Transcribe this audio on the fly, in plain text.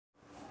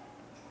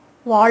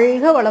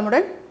வாழ்க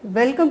வளமுடன்.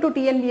 Welcome to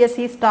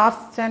TNPSC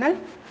stars channel.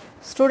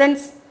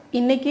 Students,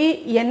 இன்னைக்கு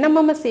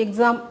NMMS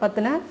எக்ஸாம்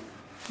பற்றின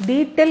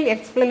டீட்டெயில்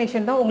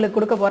எக்ஸ்பிளனேஷன் தான் உங்களுக்கு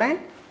கொடுக்க போகிறேன்.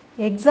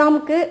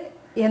 எக்ஸாமுக்கு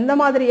எந்த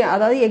மாதிரி,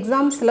 அதாவது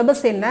எக்ஸாம்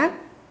சிலபஸ் என்ன,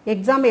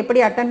 எக்ஸாம்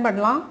எப்படி அட்டன்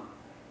பண்ணலாம்,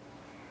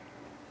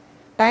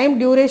 டைம்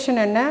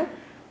டியூரேஷன் என்ன,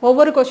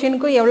 ஒவ்வொரு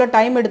கொஷினுக்கும் எவ்வளோ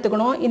டைம்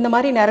எடுத்துக்கணும், இந்த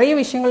மாதிரி நிறைய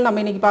விஷயங்கள்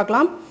நம்ம இன்றைக்கி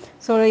பார்க்கலாம்.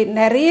 ஸோ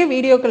நிறைய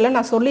வீடியோக்களில்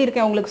நான்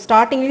சொல்லியிருக்கேன், உங்களுக்கு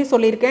ஸ்டார்டிங்லேயும்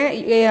சொல்லியிருக்கேன்.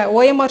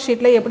 OMR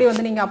ஷீட்டில் எப்படி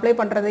வந்து நீங்கள் அப்ளை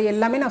பண்ணுறது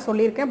எல்லாமே நான்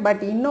சொல்லியிருக்கேன்.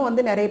 பட் இன்னும்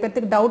வந்து நிறைய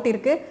பேர்த்துக்கு டவுட்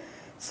இருக்குது.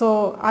 ஸோ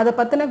அதை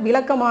பற்றின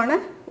விளக்கமான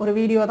ஒரு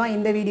வீடியோ தான்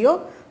இந்த வீடியோ.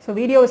 ஸோ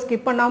வீடியோவை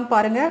ஸ்கிப் பண்ணாமல்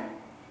பாருங்கள்.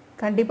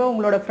 கண்டிப்பாக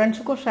உங்களோட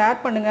ஃப்ரெண்ட்ஸுக்கும் ஷேர்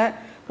பண்ணுங்கள்,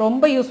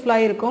 ரொம்ப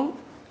யூஸ்ஃபுல்லாக இருக்கும்.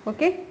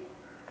 ஓகே,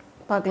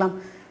 பார்க்கலாம்.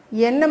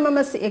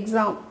 NMMS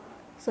exam.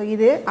 ஸோ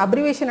இது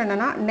அப்ரிவேஷன்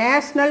என்னென்னா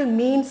national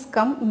means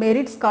come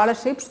merit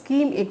scholarship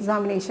scheme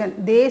examination,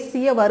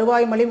 தேசிய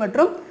வருவாய்மொழி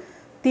மற்றும்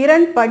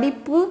திறன்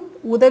படிப்பு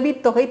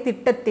உதவித்தொகை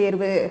திட்டத்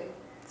தேர்வு.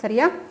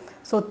 சரியா?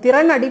 ஸோ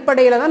திறன்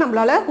அடிப்படையில் தான்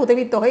நம்மளால்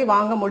உதவித்தொகை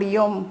வாங்க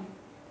முடியும்.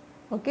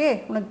 ஓகே,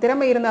 உனக்கு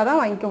திறமை இருந்தால் தான்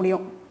வாங்கிக்க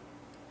முடியும்.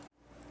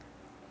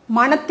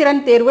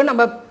 மனத்திறன் தேர்வு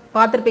நம்ம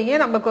பார்த்துருப்பீங்க.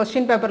 நம்ம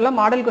கொஸ்டின் பேப்பரில்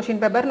மாடல்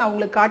கொஸ்டின் பேப்பர் நான்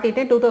உங்களுக்கு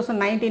காட்டிட்டேன்.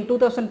 2019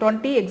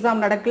 2020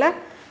 எக்ஸாம் நடக்கல,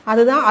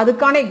 அதுதான்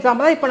அதுக்கான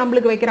எக்ஸாம் தான் இப்போ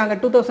நம்மளுக்கு வைக்கிறாங்க.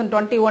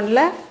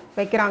 2021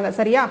 வைக்கிறாங்க.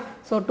 சரியா?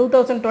 ஸோ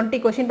 2020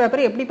 கொஷின்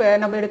பேப்பர் எப்படி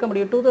நம்ம எடுக்க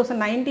முடியும்?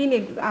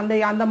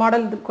 2019 அந்த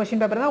மாடல்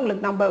கொஷின் பேப்பர் தான்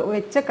உங்களுக்கு நம்ம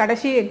வச்ச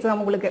கடைசி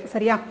எக்ஸாம் உங்களுக்கு.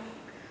 சரியா?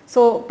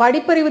 ஸோ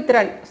படிப்பறிவு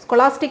திறன்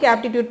ஸ்கொலாஸ்டிக்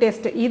ஆப்டிடியூட்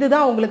டெஸ்ட்,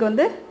 இதுதான் உங்களுக்கு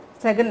வந்து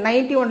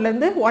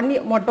 91லேருந்து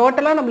 1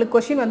 டோட்டலாக நம்மளுக்கு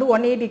கொஷின் வந்து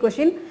 180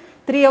 கொஷின்,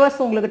 3 hours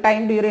உங்களுக்கு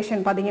டைம்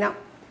டியூரேஷன் பார்த்தீங்கன்னா.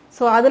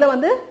 ஸோ அதில்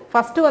வந்து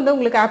ஃபஸ்ட்டு வந்து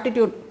உங்களுக்கு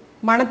ஆப்டிடியூட்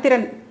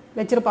மனத்திறன்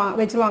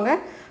வச்சுருவாங்க.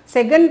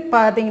 செகண்ட்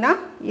பார்த்தீங்கன்னா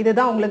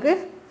இதுதான் உங்களுக்கு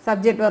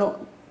சப்ஜெக்ட் வரும்.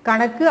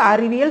 கணக்கு,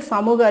 அறிவியல்,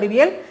 சமூக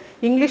அறிவியல்,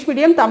 இங்கிலீஷ்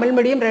மீடியம், தமிழ்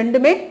மீடியம்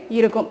ரெண்டுமே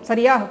இருக்கும்.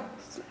 சரியா?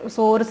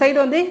 ஸோ ஒரு சைடு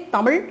வந்து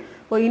தமிழ்,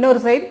 இன்னொரு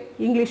சைடு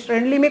இங்கிலீஷ்,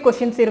 ரெண்டுலேயுமே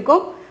கொஷின்ஸ்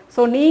இருக்கும்.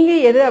 ஸோ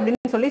நீங்கள் எது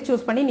அப்படின்னு சொல்லி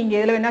சூஸ் பண்ணி நீங்கள்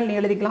எதில் வேணாலும் நீ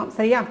எழுதிக்கலாம்.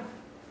 சரியா?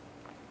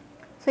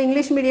 ஸோ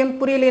இங்கிலீஷ் மீடியம்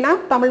புரியலைன்னா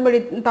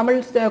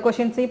தமிழ்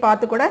கொஷின்ஸையும்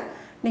பார்த்து கூட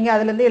நீங்கள்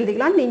அதுலேருந்து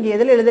எழுதிக்கலாம். நீங்கள்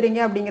எதில்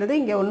எழுதுறீங்க அப்படிங்கிறது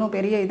இங்கே ஒன்றும்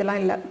பெரிய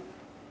இதெல்லாம் இல்லை.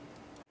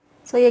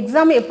 ஸோ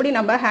எக்ஸாம் எப்படி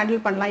நம்ம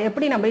ஹேண்டில் பண்ணலாம்,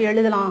 எப்படி நம்ம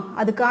எழுதலாம்,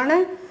 அதுக்கான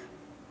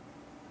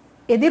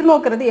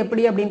எதிர்நோக்கிறது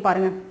எப்படி அப்படின்னு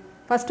பாருங்கள்.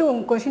 ஃபஸ்ட்டு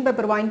உங்கள் கொஷின்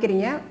பேப்பர்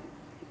வாங்கிக்கிறீங்க.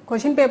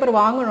 கொஷின் பேப்பர்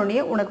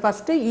வாங்கினோடனே உனக்கு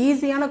ஃபஸ்ட்டு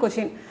ஈஸியான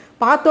கொஷின்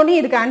பார்த்தோன்னே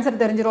இதுக்கு ஆன்சர்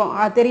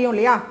தெரியும்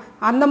இல்லையா?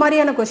 அந்த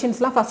மாதிரியான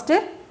கொஷின்ஸ்லாம் ஃபஸ்ட்டு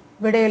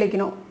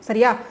விடையளிக்கணும்.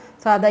 சரியா?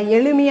 ஸோ அதை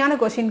எளிமையான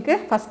கொஷினுக்கு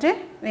ஃபஸ்ட்டு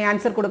நீ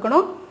ஆன்சர்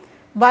கொடுக்கணும்.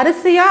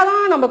 வரிசையாக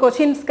தான் நம்ம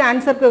கொஷின்ஸ்க்கு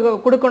ஆன்சர்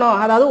கொடுக்கணும்.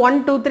 அதாவது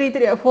 1 2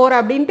 3 4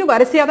 அப்படின்ட்டு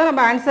வரிசையாக தான்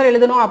நம்ம ஆன்சர்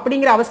எழுதணும்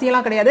அப்படிங்கிற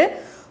அவசியம்லாம் கிடையாது.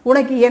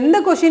 உனக்கு எந்த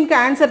கொஷினுக்கு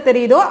ஆன்சர்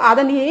தெரியுதோ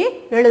அதை நீ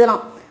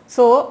எழுதலாம்.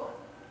 ஸோ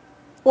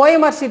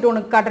OMR ஷீட்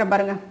உனக்கு காட்டுறேன்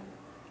பாருங்க.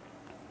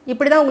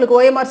 இப்படி தான் உங்களுக்கு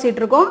OMR ஷீட்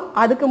இருக்கும்.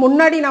 அதுக்கு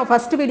முன்னாடி நான்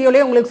ஃபர்ஸ்ட்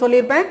வீடியோலேயே உங்களுக்கு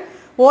சொல்லியிருப்பேன்,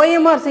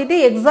 OMR ஷீட்டு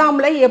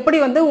எக்ஸாமில் எப்படி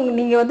வந்து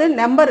நீங்கள் வந்து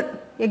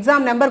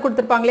எக்ஸாம் நம்பர்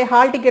கொடுத்துருப்பாங்களே,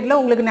 ஹால் டிக்கெட்டில்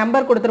உங்களுக்கு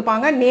நம்பர்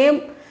கொடுத்துருப்பாங்க, நேம்,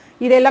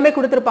 இது எல்லாமே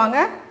கொடுத்துருப்பாங்க.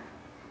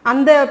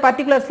 அந்த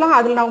பர்டிகுலர்ஸ்லாம்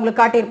அதில் நான்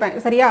உங்களுக்கு காட்டியிருப்பேன்.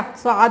 சரியா?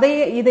 ஸோ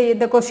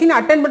இந்த கொஸ்டின்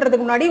அட்டென்ட்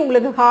பண்ணுறதுக்கு முன்னாடி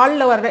உங்களுக்கு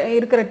ஹாலில்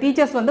இருக்கிற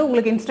டீச்சர்ஸ் வந்து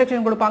உங்களுக்கு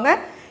இன்ஸ்ட்ரக்ஷன் கொடுப்பாங்க,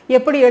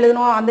 எப்படி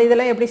எழுதணும், அந்த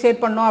இதெல்லாம் எப்படி ஷேட்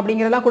பண்ணணும்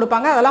அப்படிங்கிறதெல்லாம்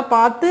கொடுப்பாங்க. அதெல்லாம்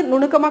பார்த்து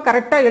நுணுக்கமாக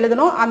கரெக்டாக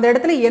எழுதணும். அந்த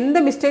இடத்துல எந்த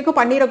மிஸ்டேக்கும்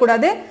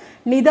பண்ணிடக்கூடாது,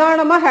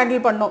 நிதானமாக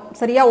ஹேண்டில் பண்ணணும்.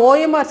 சரியா?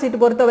 OMR ஷீட்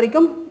பொறுத்த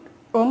வரைக்கும்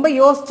ரொம்ப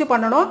யோசிச்சு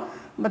பண்ணணும்.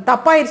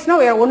 தப்பாயிருச்சுன்னா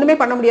ஒன்றுமே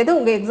பண்ண முடியாது,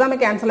 உங்கள் எக்ஸாமே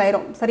கேன்சல்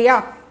ஆயிரும். சரியா?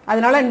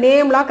 அதனால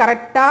நேம்லாம்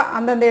கரெக்டாக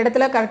அந்தந்த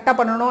இடத்துல கரெக்டாக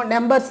பண்ணணும்.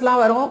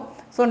 நம்பர்ஸ்லாம் வரும்.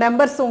 ஸோ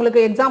நம்பர்ஸ்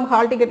உங்களுக்கு எக்ஸாம்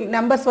ஹால் டிக்கெட்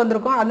நம்பர்ஸ்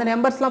வந்திருக்கும். அந்த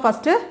நம்பர்ஸ்லாம்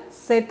ஃபஸ்ட்டு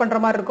செட் பண்ணுற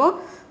மாதிரி இருக்கும்.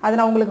 அதை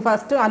நான் உங்களுக்கு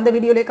ஃபஸ்ட்டு அந்த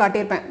வீடியோலேயே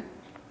காட்டியிருப்பேன்.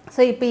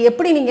 ஸோ இப்போ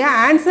எப்படி நீங்கள்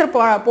ஆன்சர்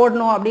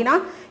போடணும் அப்படின்னா,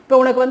 இப்போ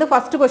உனக்கு வந்து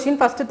ஃபஸ்ட்டு கொஸ்டின்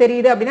ஃபஸ்ட்டு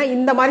தெரியுது அப்படின்னா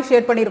இந்த மாதிரி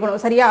ஷேட்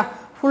பண்ணியிருக்கணும். சரியா?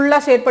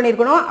 ஃபுல்லாக ஷேட்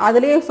பண்ணியிருக்கணும்.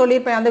 அதுலேயும்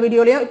சொல்லியிருப்பேன் அந்த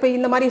வீடியோலையும். இப்போ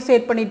இந்த மாதிரி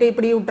ஷேட் பண்ணிவிட்டு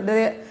இப்படி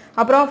விட்டுறது,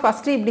 அப்புறம்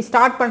ஃபஸ்ட்டு இப்படி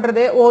ஸ்டார்ட்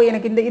பண்ணுறது, ஓ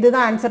எனக்கு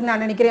இதுதான் ஆன்சர்னு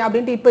நான் நினைக்கிறேன்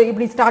அப்படின்ட்டு இப்போ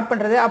இப்படி ஸ்டார்ட்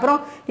பண்ணுறது, அப்புறம்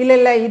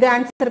இல்லை இது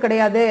ஆன்சர்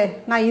கிடையாது,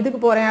 நான்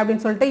இதுக்கு போகிறேன்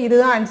அப்படின்னு சொல்லிட்டு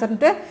இதுதான்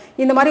ஆன்சர்ன்ட்டு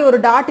இந்த மாதிரி ஒரு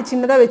டாட்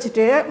சின்னதாக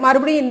வச்சுட்டு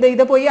மறுபடியும்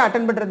இதை போய்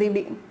அட்டன் பண்ணுறது.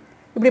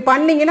 இப்படி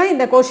பண்ணிங்கன்னா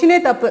இந்த கொஷினே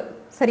தப்பு.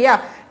 சரியா?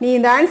 நீ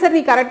இந்த ஆன்சர்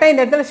நீ கரெக்டாக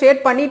இந்த இடத்துல ஷேட்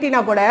பண்ணிட்டீனா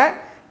கூட,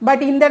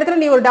 பட் இந்த இடத்துல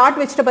நீ ஒரு டாட்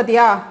வச்சுட்ட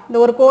பார்த்தியா, இந்த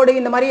ஒரு கோடு,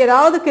 இந்த மாதிரி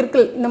ஏதாவது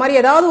கிற்கிள், இந்த மாதிரி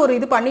ஏதாவது ஒரு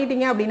இது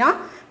பண்ணிட்டீங்க அப்படின்னா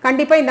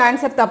கண்டிப்பாக இந்த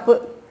ஆன்சர் தப்பு.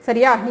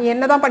 சரியா? நீ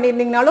என்னதான்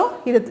பண்ணியிருந்தீங்கனாலும்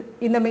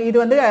இது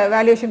வந்து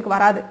வேல்யூஷனுக்கு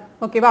வராது.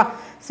 ஓகேவா?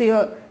 ஸோ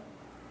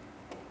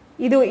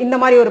இது இந்த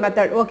மாதிரி ஒரு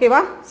மெத்தட்.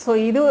 ஓகேவா? ஸோ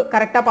இது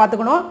கரெக்டாக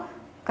பார்த்துக்கணும்.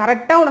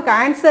 கரெக்டாக உனக்கு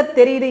ஆன்சர்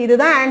தெரியுது,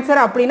 இதுதான்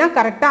ஆன்சர் அப்படின்னா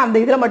கரெக்டாக அந்த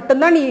இதில்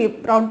மட்டும்தான் நீ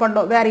ரவுண்ட்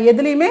பண்ணணும். வேறு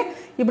எதுலேயுமே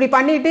இப்படி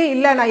பண்ணிட்டு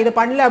இல்லை நான் இதை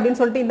பண்ணல அப்படின்னு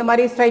சொல்லிட்டு இந்த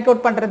மாதிரி ஸ்ட்ரைக்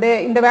அவுட் பண்ணுறது,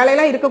 இந்த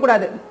வேலையெல்லாம்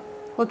இருக்கக்கூடாது.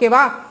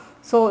 ஓகேவா?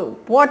 ஸோ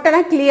போட்டனா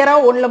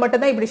கிளியராக ஒன்றில்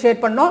மட்டும்தான் இப்படி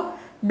ஷேட் பண்ணணும்.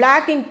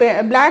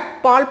 Black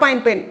ball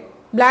point pen,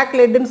 black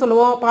லெட்னு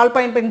சொல்லுவோம், பால்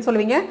பாயிண்ட் பென்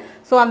சொல்லுவீங்க.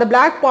 ஸோ அந்த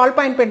பிளாக் பால்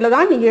பாயிண்ட் பென்னில்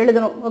தான் நீங்கள்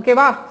எழுதணும்.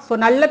 ஓகேவா? ஸோ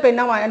நல்ல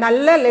பென்னாக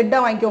நல்ல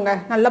லெட்டாக வாங்கிக்கோங்க,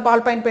 நல்ல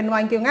பால் பாயிண்ட் பென்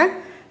வாங்கிக்கோங்க.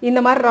 இந்த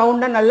மாதிரி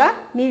ரவுண்டாக நல்லா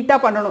நீட்டாக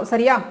பண்ணணும்.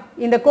 சரியா?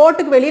 இந்த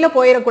கோட்டுக்கு வெளியில்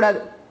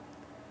போயிடக்கூடாது.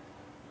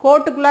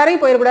 கோட்டுக்குள்ளாரே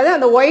போயிடக்கூடாது,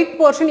 அந்த ஒயிட்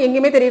போர்ஷன்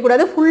எங்கேயுமே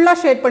தெரியக்கூடாது, ஃபுல்லாக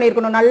ஷேட்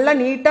பண்ணியிருக்கணும், நல்லா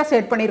நீட்டாக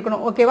ஷேட்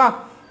பண்ணியிருக்கணும். ஓகேவா?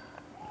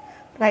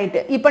 ரைட்டு.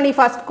 இப்போ நீ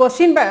ஃபர்ஸ்ட்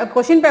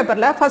கொஷின்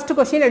பேப்பரில் ஃபர்ஸ்ட்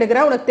கொஷின்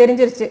எடுக்கிற, உனக்கு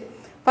தெரிஞ்சிருச்சு,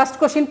 ஃபர்ஸ்ட்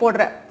கொஷின்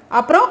போடுற.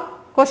 அப்புறம்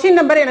கொஷின்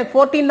நம்பர் எனக்கு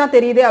 14 தான்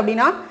தெரியுது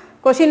அப்படின்னா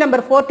question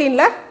number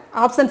 14ல்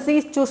option C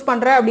choose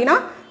பண்ணுற அப்படின்னா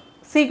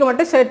சிக்கு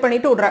மட்டும் ஷேட்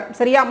பண்ணிட்டு விட்ற.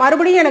 சரியா?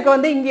 மறுபடியும் எனக்கு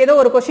வந்து இங்கே ஏதோ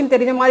ஒரு கொஷின்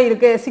தெரிஞ்ச மாதிரி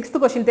இருக்குது, 6th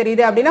கொஷின்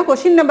தெரியுது அப்படின்னா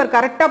கொஷின் நம்பர்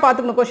கரெக்டாக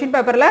பார்த்துக்கணும். கொஷின்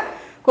பேப்பரில்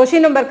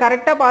கொஷின் நம்பர்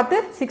கரெக்டாக பார்த்து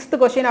 6th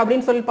கொஷின்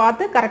அப்படின்னு சொல்லி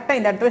பார்த்து கரெக்டாக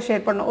இந்த இடத்துல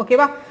ஷேர் பண்ணணும்.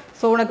 ஓகேவா?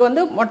 ஸோ உனக்கு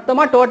வந்து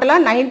மொத்தமாக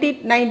டோட்டலாக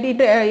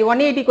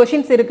 180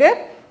 கொஷின்ஸ் இருக்குது.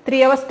 3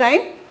 hours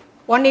டைம்,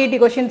 180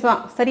 கொஷின்ஸ்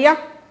தான். சரியா?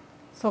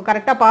 ஸோ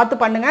கரெக்டாக பார்த்து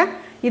பண்ணுங்கள்.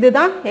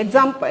 இதுதான்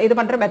எக்ஸாம் இது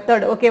பண்ணுற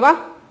மெத்தட். ஓகேவா?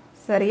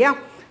 சரியா?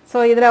 ஸோ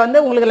இதில் வந்து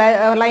உங்களுக்கு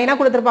லைனாக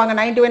கொடுத்துருப்பாங்க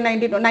 91,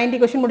 92, 90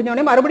 கொஷின்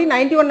முடிஞ்சோடனே மறுபடியும்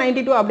 91,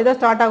 92 அப்படி தான்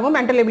ஸ்டார்ட் ஆகும்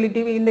மென்டல்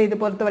எபிலிட்டி இந்த இது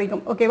பொறுத்த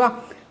வரைக்கும். ஓகேவா?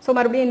 ஸோ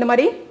மறுபடியும் இந்த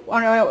மாதிரி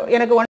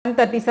எனக்கு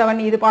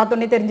 137 இது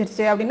பார்த்தோன்னே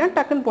தெரிஞ்சிருச்சு அப்படின்னா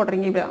டக்குன்னு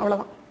போடுறீங்க, இப்படி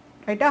அவ்வளோதான்.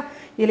 ரைட்டா?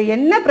 இதில்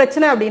என்ன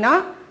பிரச்சனை அப்படின்னா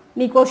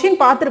நீ கொஷின்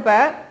பார்த்துருப்ப,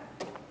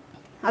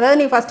 அதாவது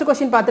நீ ஃபர்ஸ்ட்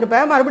கொஷின்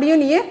பார்த்துருப்ப,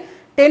 மறுபடியும் நீ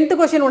 10th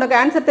கொஷின் உனக்கு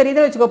ஆன்சர்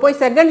தெரியுதுன்னு வச்சுக்கோ, போய்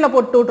செகண்டில்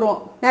போட்டு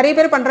விட்ருவோம். நிறைய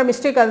பேர் பண்ணுற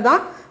மிஸ்டேக்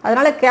அதுதான்.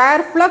 அதனால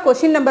கேர்ஃபுல்லாக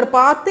கொஷின் நம்பர்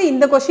பார்த்து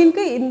இந்த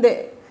கொஷினுக்கு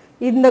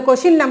இந்த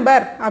கொஷின்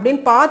நம்பர்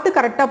அப்படின்னு பார்த்து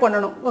கரெக்டாக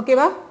பண்ணணும்.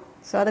 ஓகேவா?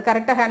 ஸோ அதை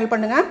கரெக்டாக ஹேண்டில்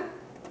பண்ணுங்க.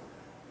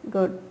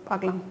 குட்.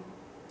 பார்க்கலாம்.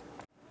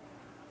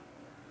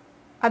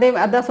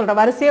 அதான் சொல்கிறேன்,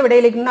 வரிசையாக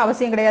விடையளிக்கணும்னு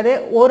அவசியம் கிடையாது.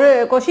 ஒரு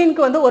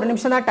கொஷினுக்கு வந்து 1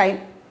 நிமிஷம் தான் டைம்.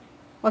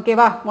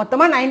 ஓகேவா?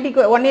 மொத்தமாக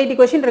 180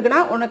 கொஷின்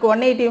இருக்குன்னா உனக்கு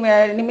 180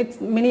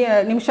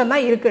 நிமிஷம்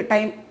தான் இருக்குது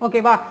டைம்.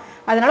 ஓகேவா?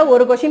 அதனால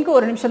ஒரு கொஷினுக்கு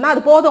 1 நிமிஷம் தான்,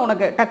 அது போதும்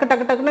உனக்கு.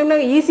 டக்குன்னு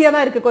ஈஸியாக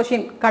தான் இருக்குது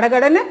கொஷின்.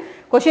 கடகடன்னு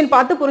கொஷின்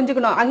பார்த்து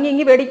புரிஞ்சுக்கணும்.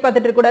 அங்கேயும் வேடிக்கை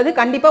பார்த்துட்டு இருக்கக்கூடாது.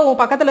 கண்டிப்பாக உன்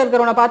பக்கத்தில்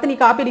இருக்கிறவனை பார்த்து நீ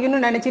காப்பி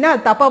அடிக்கணும்னு நினச்சின்னா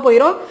அது தப்பாக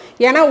போயிடும்.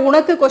 ஏன்னா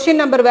உனக்கு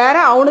கொஷின் நம்பர் வேற,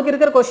 அவனுக்கு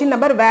இருக்கிற கொஷின்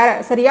நம்பர் வேற.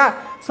 சரியா?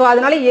 ஸோ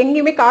அதனால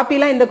எங்கேயுமே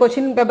காப்பிலாம் இந்த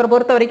கொஷின் பேப்பர்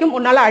பொறுத்த வரைக்கும்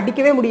உன்னால்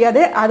அடிக்கவே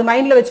முடியாது. அது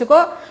மைண்டில்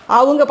வச்சுக்கோ.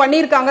 அவங்க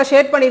பண்ணியிருக்காங்க,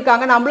 ஷேர்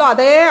பண்ணியிருக்காங்க, நம்மளும்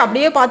அதே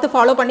அப்படியே பார்த்து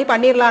ஃபாலோ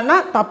பண்ணிடலான்னா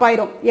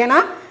தப்பாயிரும். ஏன்னா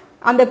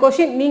அந்த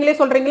கொஷின் நீங்களே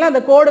சொல்றீங்களா, அந்த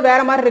கோடு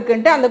வேற மாதிரி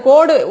இருக்குன்ட்டு, அந்த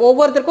கோடு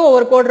ஒவ்வொருத்தருக்கும்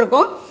ஒவ்வொரு கோடு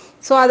இருக்கும்.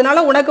 ஸோ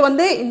அதனால உனக்கு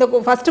வந்து இந்த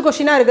ஃபர்ஸ்ட்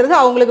கொஷினாக இருக்கிறது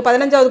அவங்களுக்கு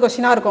 15வது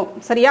கொஷினாக இருக்கும்.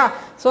 சரியா?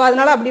 ஸோ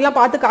அதனால அப்படிலாம்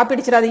பார்த்து காப்பி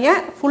அடிச்சிடாதீங்க.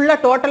 ஃபுல்லாக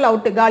டோட்டல்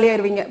அவுட்டு,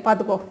 காலியாயிருவீங்க.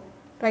 பார்த்துக்கோ.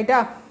 ரைட்டா?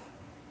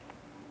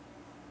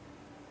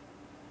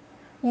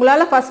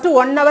 உங்களால் ஃபர்ஸ்ட்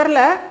 1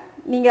 ஹவரில்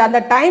நீங்கள்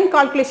அந்த டைம்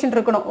கால்குலேஷன்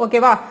இருக்கணும்.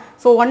 ஓகேவா?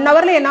 ஸோ 1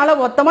 ஹவரில் என்னால்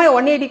மொத்தமாக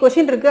 180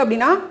 கொஷின் இருக்குது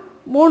அப்படின்னா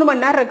 3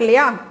 மணி நேரம் இருக்கு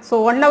இல்லையா? ஸோ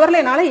 1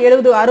 ஹவரில் என்னால்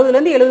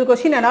 60லேருந்து 70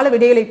 கொஷின் என்னால்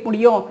விடையளிக்க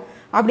முடியும்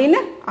அப்படின்னு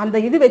அந்த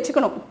இது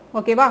வச்சுக்கணும்.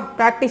 ஓகேவா?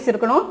 ப்ராக்டிஸ்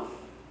இருக்கணும்.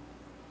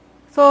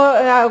 ஸோ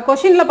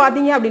கொஷினில்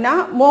பார்த்தீங்க அப்படின்னா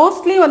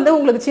மோஸ்ட்லி வந்து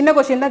உங்களுக்கு சின்ன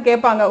கொஷின் தான்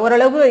கேட்பாங்க,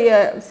 ஓரளவு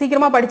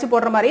சீக்கிரமாக படித்து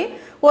போடுற மாதிரி.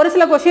 ஒரு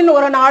சில கொஷின்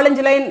ஒரு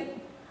 4-5 லைன்,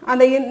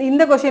 அந்த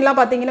இந்த கொஷின்லாம்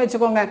பார்த்தீங்கன்னு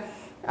வச்சுக்கோங்க,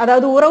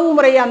 அதாவது உறவு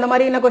முறை அந்த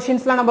மாதிரியான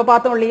கொஷின்ஸ்லாம் நம்ம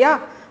பார்த்தோம் இல்லையா,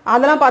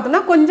 அதெல்லாம்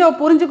பார்த்தோம்னா கொஞ்சம்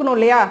புரிஞ்சுக்கணும்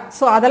இல்லையா?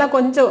 ஸோ அதெல்லாம்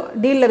கொஞ்சம்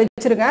டீலில்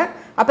வச்சுருங்க.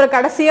 அப்புறம்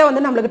கடைசியாக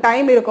வந்து நம்மளுக்கு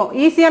டைம் இருக்கும்.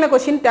 ஈஸியான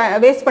கொஷின்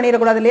வேஸ்ட்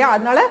பண்ணிடக்கூடாது இல்லையா?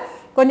 அதனால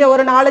கொஞ்சம்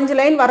ஒரு 4-5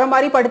 லைன் வர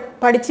மாதிரி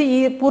படித்து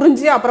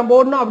புரிஞ்சு அப்புறம்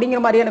போடணும் அப்படிங்கிற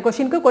மாதிரியான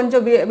கொஷினுக்கு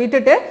கொஞ்சம்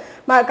விட்டுட்டு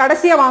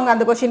கடைசியாக வாங்க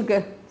அந்த கொஷினுக்கு.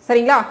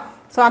 சரிங்களா?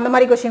 ஸோ அந்த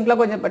மாதிரி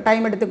கொஷினுக்குலாம் கொஞ்சம்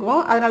டைம்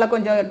எடுத்துக்குவோம். அதனால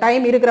கொஞ்சம்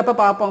டைம் இருக்கிறப்ப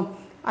பார்ப்போம்,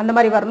 அந்த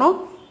மாதிரி வரணும்.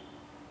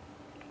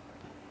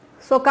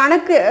 ஸோ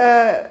கணக்கு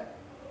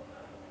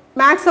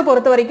மேக்ஸை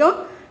பொறுத்த வரைக்கும்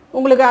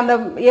உங்களுக்கு அந்த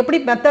எப்படி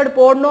மெத்தட்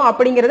போடணும்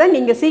அப்படிங்கிறத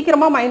நீங்கள்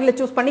சீக்கிரமாக மைண்டில்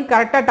சூஸ் பண்ணி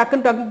கரெக்டாக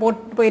டக்குன்னு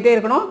போட்டு போயிட்டே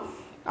இருக்கணும்.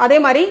 அதே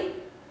மாதிரி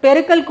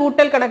பெருக்கல்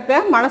கூட்டல் கணக்கை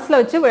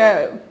மனசில் வச்சு,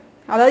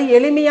 அதாவது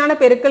எளிமையான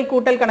பெருக்கல்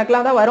கூட்டல்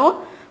கணக்கெலாம் தான் வரும்,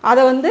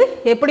 அதை வந்து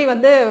எப்படி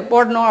வந்து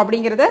போடணும்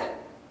அப்படிங்கிறத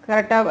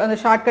கரெக்டாக அந்த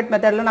ஷார்ட்கட்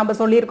மெத்தடில் நம்ம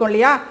சொல்லியிருக்கோம்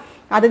இல்லையா?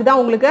 அதுக்கு தான்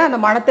உங்களுக்கு அந்த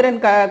மனத்திறன்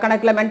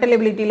கணக்கில் மென்டல்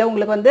எபிலிட்டியில்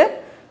உங்களுக்கு வந்து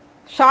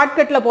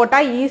ஷார்ட்கட்டில்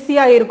போட்டால்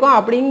ஈஸியாக இருக்கும்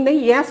அப்படின்னு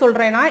ஏன்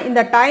சொல்கிறேன்னா,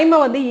 இந்த டைமை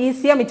வந்து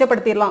ஈஸியாக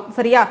மிச்சப்படுத்திடலாம்.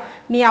 சரியா?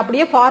 நீ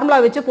அப்படியே ஃபார்முலா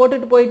வச்சு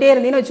போட்டுட்டு போயிட்டே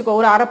இருந்தீங்கன்னு வச்சுக்கோ,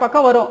 ஒரு அரை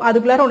பக்கம் வரும்,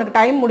 அதுக்குள்ளார உனக்கு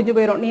டைம் முடிஞ்சு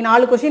போயிடும். நீ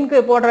 4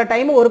 கொஷினுக்கு போடுற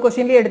டைம் ஒரு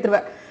கொஷின்லேயே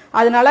எடுத்துருவேன்.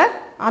 அதனால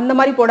அந்த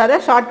மாதிரி போடாத,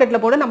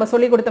 ஷார்ட்கட்டில் போட. நம்ம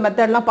சொல்லி கொடுத்த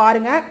மெத்தட்லாம்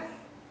பாருங்கள்.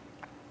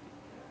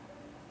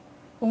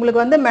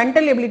 உங்களுக்கு வந்து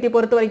மென்டல் எபிலிட்டி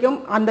பொறுத்த வரைக்கும்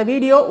அந்த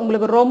வீடியோ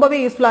உங்களுக்கு ரொம்பவே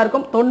யூஸ்ஃபுல்லாக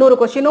இருக்கும். 90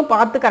 கொஷினும்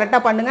பார்த்து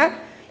கரெக்டாக பண்ணுங்கள்.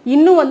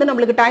 இன்னும் வந்து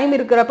நம்மளுக்கு டைம்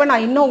இருக்கிறப்ப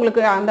நான் இன்னும்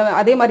உங்களுக்கு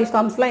அதே மாதிரி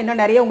சம்ஸ்லாம் இன்னும்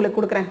நிறைய உங்களுக்கு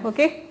கொடுக்குறேன்.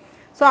 ஓகே?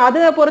 ஸோ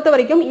அதை பொறுத்த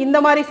வரைக்கும் இந்த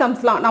மாதிரி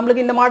சம்ஸ்லாம்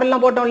நம்மளுக்கு இந்த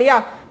மாடல்லாம் போட்டோம் இல்லையா,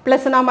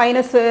 ப்ளஸ்னா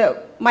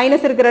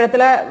மைனஸ் இருக்கிற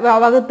இடத்துல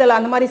வகுத்தல்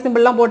அந்த மாதிரி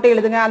சிம்பிள்லாம் போட்டு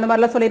எழுதுங்க, அந்த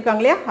மாதிரிலாம்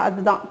சொல்லியிருக்காங்க இல்லையா,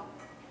 அதுதான்.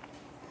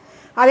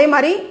 அதே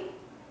மாதிரி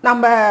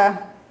நம்ம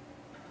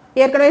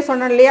ஏற்கனவே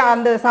சொன்னோம் இல்லையா,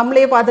 அந்த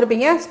சம்லேயே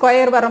பார்த்துருப்பீங்க,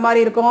 ஸ்கொயர் வர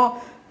மாதிரி இருக்கும்,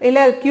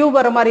 இல்லை கியூப்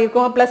வர மாதிரி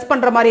இருக்கும், ப்ளஸ்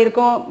பண்ணுற மாதிரி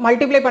இருக்கும்,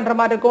 மல்டிப்ளை பண்ணுற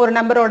மாதிரி இருக்கும், ஒரு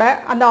நம்பரோட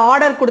அந்த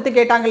ஆர்டர் கொடுத்து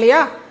கேட்டாங்க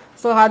இல்லையா.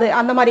 ஸோ அது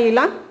அந்த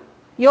மாதிரிலாம்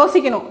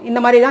யோசிக்கணும், இந்த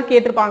மாதிரி தான்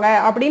கேட்டிருப்பாங்க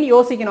அப்படின்னு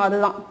யோசிக்கணும்,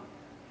 அதுதான்.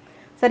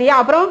 சரியா?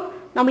 அப்புறம்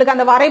நம்மளுக்கு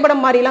அந்த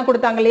வரைபடம் மாதிரிலாம்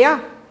கொடுத்தாங்க இல்லையா,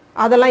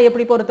 அதெல்லாம்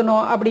எப்படி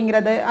பொருத்தணும்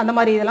அப்படிங்கிறது, அந்த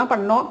மாதிரி இதெல்லாம்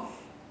பண்ணணும்.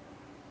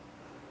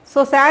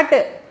 ஸோ சேட்டு,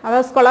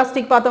 அதாவது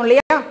ஸ்காலஸ்டிக் பார்த்தோம்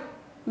இல்லையா,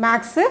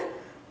 மேக்ஸு,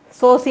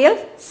 சோசியல்,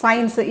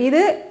 சயின்ஸு,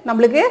 இது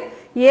நம்மளுக்கு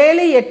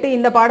 7, 8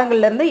 இந்த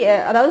பாடங்கள்லேருந்து,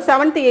 அதாவது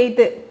 7th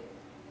 8th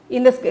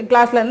இந்த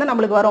கிளாஸ்ல இருந்து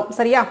நம்மளுக்கு வரும்.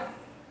 சரியா?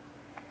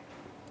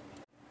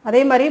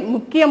 அதே மாதிரி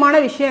முக்கியமான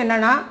விஷயம்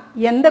என்னன்னா,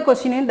 எந்த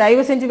கொஸ்டினையும்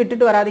தயவு செஞ்சு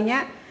விட்டுட்டு வராதீங்க.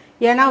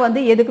 ஏன்னா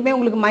எதுக்குமே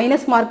உங்களுக்கு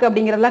மைனஸ் மார்க்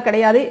அப்படிங்கிறதுலாம்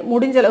கிடையாது.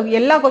 முடிஞ்ச அளவுக்கு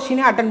எல்லா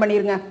கொஸ்டினையும் அட்டன்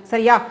பண்ணிருங்க.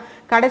 சரியா?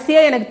 கடைசியா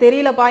எனக்கு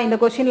தெரியலப்பா, இந்த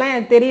கொஸ்டின்லாம்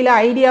எனக்கு தெரியல,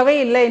 ஐடியாவே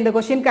இல்லை, இந்த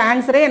கொஸ்டினுக்கு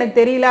ஆன்சரே எனக்கு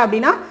தெரியல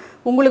அப்படின்னா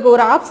உங்களுக்கு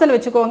ஒரு ஆப்ஷன்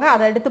வச்சுக்கோங்க,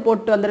 அதை எடுத்து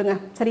போட்டு வந்துருங்க.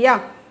 சரியா?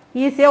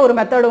 ஈஸியா ஒரு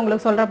மெத்தட்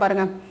உங்களுக்கு சொல்ற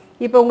பாருங்க.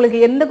 இப்போ உங்களுக்கு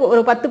எந்த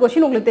ஒரு 10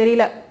 கொஸ்டின் உங்களுக்கு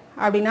தெரியல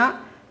அப்படின்னா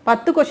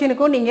 10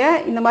 கொஸ்டினுக்கும் நீங்க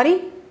இந்த மாதிரி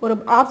ஒரு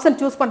ஆப்ஷன்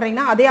சூஸ்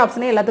பண்றீங்கன்னா அதே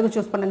ஆப்ஷனே எல்லாத்துக்கும்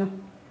சூஸ் பண்ணுங்க.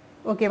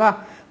 ஓகேவா?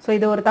 ஸோ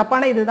இது ஒரு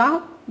தப்பான இதுதான்.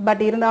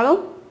 பட் இருந்தாலும்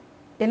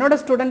என்னோட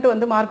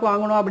ஸ்டூடெண்ட் மார்க்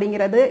வாங்கணும்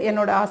அப்படிங்கிறது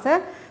என்னோட ஆசை.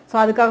 ஸோ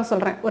அதுக்காக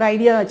சொல்றேன். ஒரு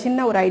ஐடியா,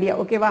 சின்ன ஒரு ஐடியா.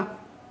 ஓகேவா?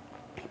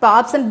 இப்போ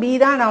ஆப்ஷன் பி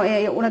தான். நான்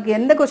உனக்கு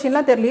எந்த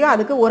கொஸ்டின்லாம் தெரியலையோ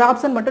அதுக்கு ஒரு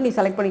ஆப்ஷன் மட்டும் நீ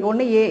செலக்ட் பண்ணிக்கோ.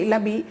 ஒன்று ஏ இல்லை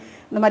பி,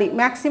 இந்த மாதிரி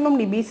மேக்ஸிமம்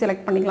நீ பி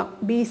செலக்ட் பண்ணிக்கலாம்.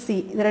 பிசி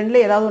இது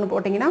ரெண்டில் ஏதாவது ஒன்று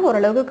போட்டிங்கன்னா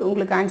ஓரளவுக்கு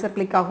உங்களுக்கு ஆன்சர்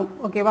கிளிக் ஆகும்.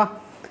 ஓகேவா?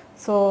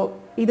 ஸோ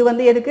இது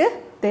எதுக்கு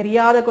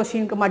தெரியாத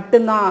கொஸ்டினுக்கு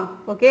மட்டும்தான்.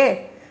 ஓகே?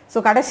 ஸோ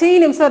கடைசி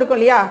நிமிஷம் இருக்கும்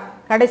இல்லையா,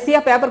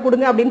 கடைசியாக பேப்பர்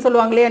கொடுங்க அப்படின்னு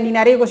சொல்லுவாங்க இல்லையா, நீ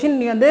நிறைய கொஸ்டின்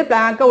நீ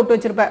பிளாங்காக விட்டு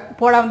வச்சிருப்ப,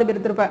 போடா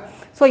பிரித்திருப்ப.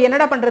 ஸோ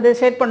என்னடா பண்ணுறது,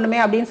 ஷேட் பண்ணுமே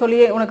அப்படின்னு சொல்லி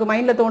உனக்கு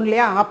மைண்டில்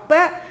தோணலையா, அப்போ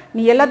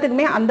நீ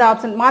எல்லாத்துக்குமே அந்த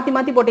ஆப்ஷன் மாற்றி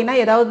மாற்றி போட்டிங்கன்னா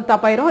ஏதாவது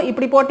தப்பாயிரும்.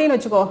 இப்படி போட்டேன்னு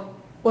வச்சுக்கோ,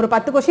 ஒரு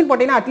 10 கொஸ்டின்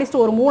போட்டீங்கன்னா அட்லீஸ்ட்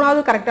ஒரு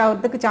 3ஆவது கரெக்ட்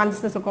ஆகிறதுக்கு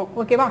சான்சஸ் இருக்கும்.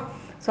 ஓகேவா?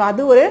 ஸோ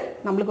அது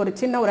நம்மளுக்கு ஒரு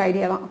சின்ன ஒரு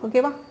ஐடியா தான்.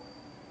 ஓகேவா?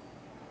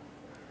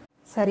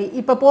 சரி,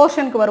 இப்போ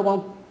போர்ஷனுக்கு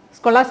வருவோம்.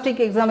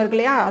 ஸ்காலஸ்டிக் எக்ஸாம் இருக்கு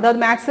இல்லையா, அதாவது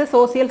மேக்ஸ்,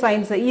 சோசியல்,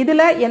 சயின்ஸ்,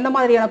 இதில் எந்த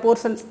மாதிரியான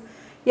போர்ஷன்ஸ்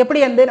எப்படி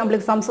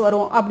நம்மளுக்கு சம்ஸ்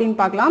வரும் அப்படின்னு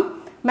பார்க்கலாம்.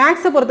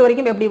 மேக்ஸை பொறுத்த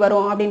வரைக்கும் எப்படி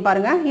வரும் அப்படின்னு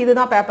பாருங்க.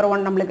 இதுதான் பேப்பர்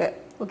 1 நம்மளுக்கு.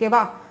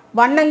 ஓகேவா?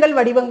 வண்ணங்கள்,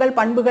 வடிவங்கள்,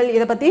 பண்புகள்,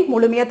 இதை பற்றி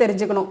முழுமையாக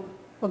தெரிஞ்சுக்கணும்.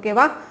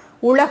 ஓகேவா?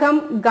 உலகம்,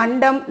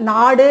 கண்டம்,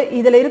 நாடு,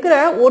 இதில் இருக்கிற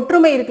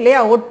ஒற்றுமை இருக்கு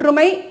இல்லையா,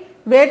 ஒற்றுமை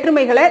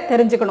வேற்றுமைகளை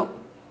தெரிஞ்சுக்கணும்.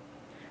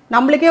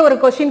 நம்மளுக்கே ஒரு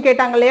கொஸ்டின்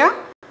கேட்டாங்க இல்லையா,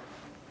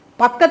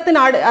 பக்கத்து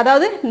நாடு,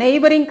 அதாவது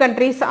நெய்பரிங்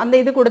கண்ட்ரிஸ், அந்த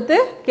இது கொடுத்து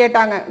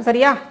கேட்டாங்க.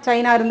 சரியா?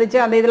 சைனா இருந்துச்சு,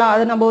 அந்த இதெல்லாம்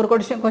அது நம்ம ஒரு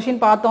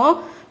கொஸ்டின் பார்த்தோம்.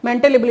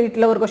 மென்டல்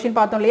எபிலிட்டியில் ஒரு கொஸ்டின்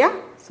பார்த்தோம் இல்லையா.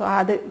 ஸோ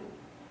அது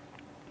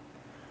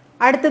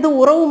அடுத்தது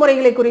உறவு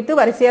முறைகளை குறித்து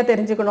வரிசையாக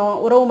தெரிஞ்சுக்கணும்.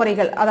 உறவு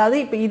முறைகள், அதாவது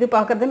இப்போ இது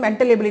பார்க்கறது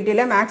மென்டல்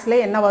எபிலிட்டியில் மேக்ஸில்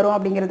என்ன வரும்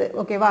அப்படிங்கிறது.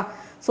 ஓகேவா?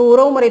 ஸோ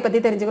உறவு முறை பற்றி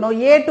தெரிஞ்சுக்கணும்.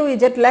 A to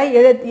Zல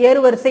ஏறு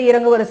வரிசை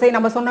இறங்கு வரிசை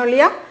நம்ம சொன்னோம்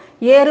இல்லையா,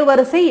 ஏறு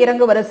வரிசை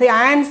இறங்கு வரிசை,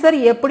 ஆன்சர்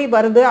எப்படி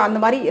வருது, அந்த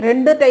மாதிரி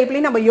 2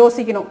 டைப்லையும் நம்ம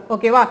யோசிக்கணும்.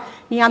 ஓகேவா?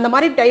 நீ அந்த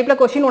மாதிரி டைப்ல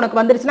கொஸ்டின் உனக்கு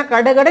வந்துருச்சுன்னா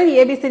கடகடன்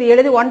ஏபிசிடி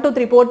எழுதி 1 2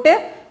 3 போட்டு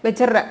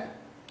வச்சிடுற.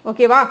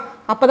 ஓகேவா?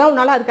 அப்பதான்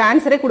உன்னால அதுக்கு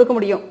ஆன்சரே கொடுக்க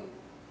முடியும்.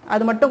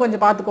 அது மட்டும்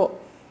கொஞ்சம் பார்த்துக்கோ.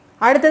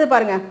 அடுத்தது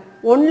பாருங்க,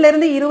 1ல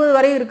இருந்து 20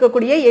 வரை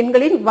இருக்கக்கூடிய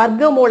எண்களின்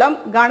வர்க்க மூலம்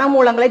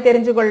கனமூலங்களை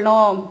தெரிஞ்சு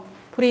கொள்ளணும்.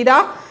 புரியுதா?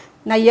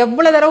 நான்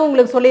எவ்வளவு தடவை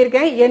உங்களுக்கு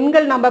சொல்லியிருக்கேன்,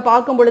 எண்கள் நம்ம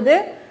பார்க்கும் பொழுது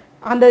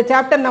அந்த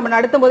சாப்டர் நம்ம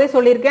நடத்தும் போதே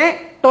சொல்லியிருக்கேன்,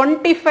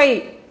 25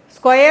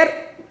 ஸ்கொயர்,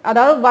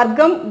 அதாவது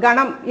வர்க்கம்,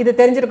 கணம், இது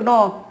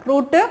தெரிஞ்சிருக்கணும்,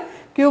 ரூட்டு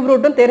கியூப்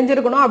ரூட்டும்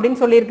தெரிஞ்சிருக்கணும்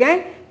அப்படின்னு சொல்லியிருக்கேன்.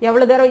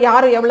 எவ்வளவு தடவை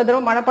யாரும் எவ்வளவு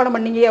தடவை மனப்பாடம்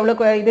பண்ணீங்க,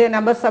 எவ்வளவு இது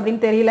நம்பர்ஸ்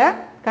அப்படின்னு தெரியல.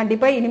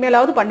 கண்டிப்பா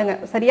இனிமேலாவது பண்ணுங்க.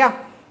 சரியா?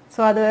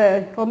 ஸோ அது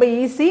ரொம்ப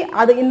ஈஸி.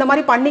 அது இந்த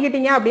மாதிரி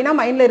பண்ணிக்கிட்டீங்க அப்படின்னா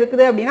மைண்ட்ல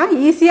இருக்குது அப்படின்னா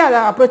ஈஸியாக அதை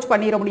அப்ரோச்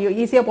பண்ணிட முடியும்,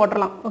 ஈஸியாக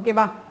போட்டுடலாம்.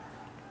 ஓகேவா?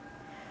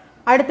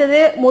 அடுத்தது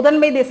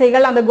முதன்மை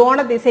திசைகள், அந்த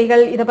கோண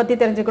திசைகள், இதை பற்றி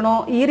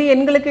தெரிஞ்சுக்கணும். இரு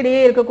எண்களுக்கு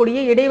இடையே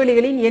இருக்கக்கூடிய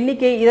இடைவெளிகளின்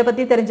எண்ணிக்கை, இதை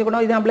பற்றி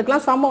தெரிஞ்சுக்கணும். இது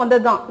நம்மளுக்குலாம் சம்ம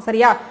வந்தது தான்.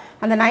 சரியா?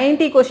 அந்த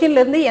 90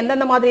 கொஸ்டின்ல இருந்து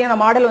எந்தெந்த மாதிரியான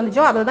மாடல்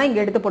வந்துச்சோ அதை தான்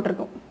இங்கே எடுத்து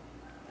போட்டிருக்கோம்.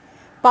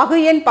 பகு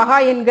எண், பகா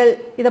எண்கள்,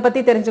 இதை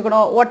பற்றி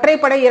தெரிஞ்சுக்கணும்.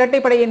 ஒற்றைப்படை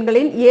இரட்டைப்படை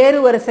எண்களின்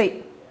ஏறு வரிசை.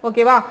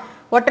 ஓகேவா?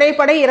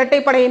 ஒற்றைப்படை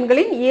இரட்டைப்படை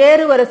எண்களின்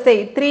ஏறு வரிசை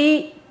 3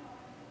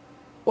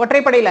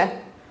 ஒற்றைப்படையில்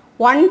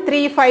 1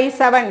 3 5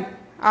 7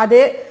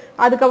 அது.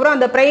 அதுக்கப்புறம்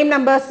அந்த பிரைம்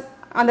நம்பர்ஸ்,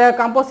 அந்த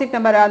கம்போசிட்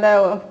நம்பர், அந்த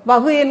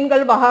பகு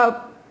எண்கள்,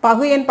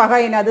 பகு எண், பகா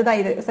எண்,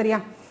 அதுதான் இது. சரியா?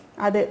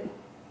 அது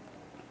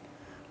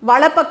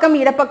வலப்பக்கம்,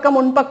 இடப்பக்கம்,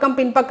 முன்பக்கம்,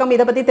 பின்பக்கம்,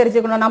 இதை பத்தி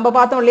தெரிஞ்சுக்கணும். நம்ம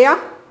பார்த்தோம் இல்லையா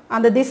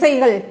அந்த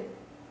திசைகள்,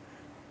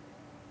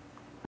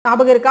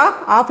 ஞாபகம் இருக்கா?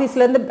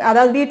 ஆபீஸ்ல இருந்து,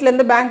 அதாவது வீட்டுல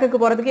இருந்து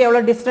பேங்க்குக்கு போறதுக்கு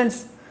எவ்வளவு டிஸ்டன்ஸ்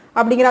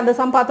அப்படிங்கிற அந்த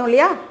சம் பார்த்தோம்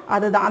இல்லையா,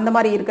 அதுதான் அந்த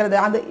மாதிரி இருக்கிறது.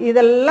 அது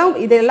இதெல்லாம்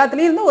இது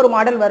எல்லாத்துலயும் இருந்து ஒரு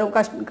மாடல் வரும்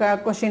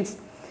கொஸ்டின்ஸ்.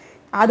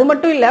 அது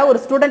மட்டும் இல்ல, ஒரு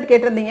ஸ்டூடெண்ட்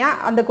கேட்டிருந்தீங்க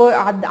அந்த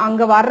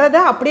அங்க வர்றத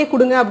அப்படியே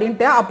கொடுங்க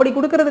அப்படின்ட்டு. அப்படி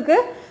கொடுக்கறதுக்கு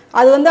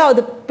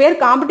அது பேர்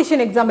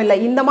காம்படிஷன் எக்ஸாம் இல்ல.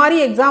 இந்த மாதிரி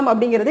எக்ஸாம்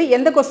அப்படிங்கிறது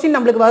எந்த கொஸ்டின்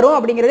நம்மளுக்கு வரும்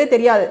அப்படிங்கிறதே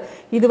தெரியாது.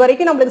 இது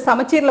வரைக்கும் நம்மளுக்கு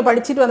சமச்சீர்ல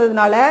படிச்சுட்டு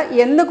வந்ததுனால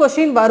எந்த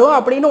கொஸ்டின் வரும்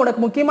அப்படின்னு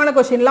உனக்கு முக்கியமான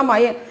கொஸ்டின்லாம்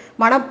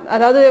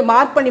அதாவது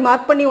மார்க்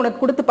பண்ணி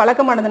உனக்கு கொடுத்து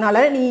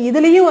பழக்கமானதுனால நீ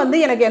இதுலயும்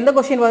எனக்கு எந்த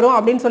கொஸ்டின் வரும்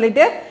அப்படின்னு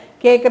சொல்லிட்டு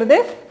கேட்கறது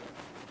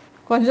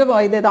கொஞ்சம்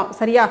இதுதான்.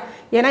 சரியா?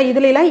 ஏன்னா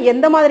இதுல எல்லாம்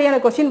எந்த மாதிரியான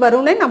கொஸ்டின்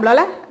வரும்னு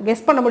நம்மளால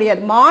கெஸ் பண்ண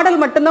முடியாது. மாடல்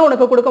மட்டும்தான்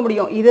உனக்கு கொடுக்க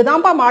முடியும்.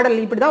 இதுதான்ப்பா மாடல்,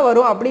 இப்படிதான்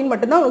வரும் அப்படின்னு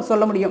மட்டும்தான் உனக்கு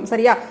சொல்ல முடியும்.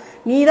 சரியா?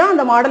 நீ தான்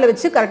அந்த மாடலை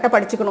வச்சு கரெக்டா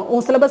படிச்சுக்கணும்.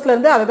 உன் சிலபஸ்ல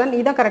இருந்து அதை தான் நீ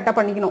தான் கரெக்டா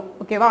பண்ணிக்கணும்.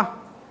 ஓகேவா?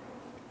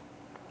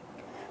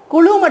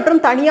 குழு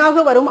மற்றும்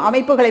தனியாக வரும்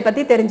அமைப்புகளை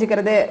பத்தி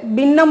தெரிஞ்சுக்கிறது,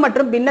 பின்னம்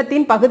மற்றும்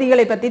பின்னத்தின்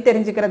பகுதிகளை பத்தி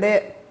தெரிஞ்சுக்கிறது.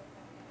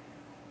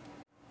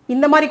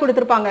 இந்த மாதிரி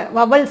கொடுத்திருப்பாங்க.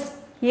 Vowels,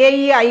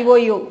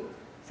 AEIOU.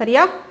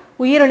 சரியா?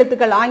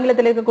 உயிரெழுத்துக்கள்,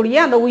 ஆங்கிலத்தில் இருக்கக்கூடிய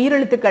அந்த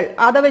உயிரெழுத்துக்கள்,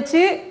 அதை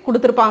வச்சு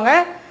கொடுத்துருப்பாங்க.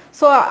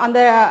 ஸோ அந்த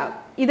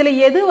இதுல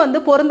எது வந்து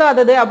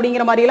பொருந்தாதது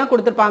அப்படிங்கிற மாதிரி எல்லாம்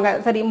கொடுத்திருப்பாங்க.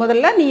 சரி,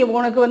 முதல்ல நீ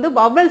உனக்கு வந்து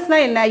வவல்ஸ்னா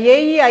என்ன,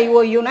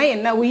 AEIOUனா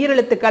என்ன,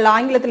 உயிரெழுத்துக்கள்,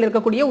 ஆங்கிலத்தில்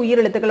இருக்கக்கூடிய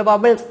உயிரெழுத்துக்கள்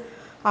வவல்ஸ்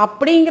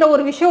அப்படிங்கிற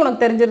ஒரு விஷயம்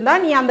உனக்கு தெரிஞ்சிருந்தா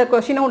நீ அந்த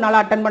கொஸ்டினை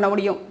உன்னால அட்டன் பண்ண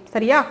முடியும்.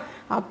 சரியா?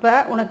 அப்ப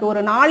உனக்கு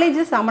ஒரு நாலேஜ்,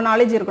 சம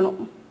நாலேஜ் இருக்கணும்.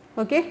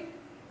 ஓகே,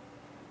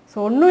 ஸோ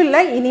ஒன்றும்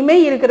இல்லை, இனிமே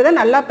இருக்கிறத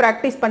நல்லா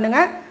ப்ராக்டிஸ் பண்ணுங்க.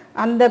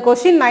 அந்த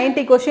கொஸ்டின்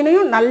 90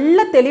 கொஸ்டினையும்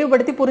நல்லா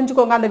தெளிவுபடுத்தி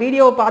புரிஞ்சுக்கோங்க. அந்த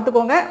வீடியோவை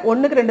பார்த்துக்கோங்க,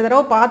 1க்கு 2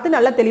 தடவை பார்த்து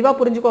நல்லா தெளிவாக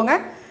புரிஞ்சுக்கோங்க.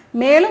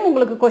 மேலும்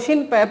உங்களுக்கு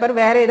கொஸ்டின் பேப்பர்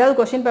வேற ஏதாவது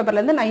கொஸ்டின்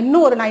பேப்பர்லேருந்து நான்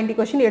இன்னும் ஒரு 90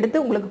 கொஸ்டின் எடுத்து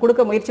உங்களுக்கு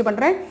கொடுக்க முயற்சி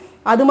பண்ணுறேன்.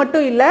 அது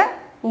மட்டும் இல்லை,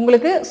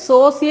 உங்களுக்கு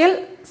சோசியல்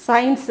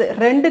சயின்ஸ்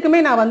ரெண்டுக்குமே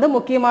நான் வந்து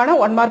முக்கியமான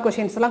 1 மார்க்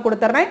கொஸ்டின்ஸ் எல்லாம்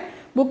கொடுத்துட்றேன்.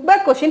 புக்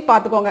பேக் கொஸ்டின்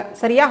பார்த்துக்கோங்க.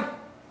 சரியா?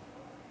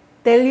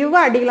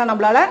 தெளிவாக அடிக்கலாம்,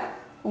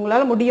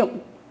 உங்களால் முடியும்.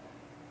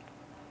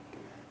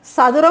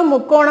 சதுரம்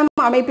முக்கோணம்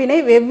அமைப்பினை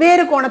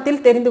வெவ்வேறு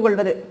கோணத்தில் தெரிந்து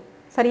கொள்வது.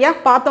 சரியா?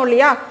 பார்த்தோம்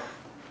இல்லையா?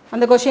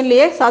 அந்த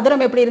கொஸ்டின்லயே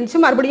சதுரம் எப்படி இருந்துச்சு,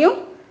 மறுபடியும்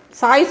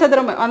சாய்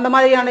சதுரம் அந்த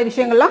மாதிரியான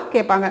விஷயங்கள்லாம்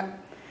கேட்பாங்க.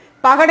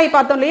 பகடை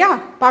பார்த்தோம் இல்லையா?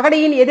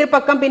 பகடையின்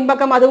எதிர்பக்கம்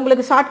பின்பக்கம் அது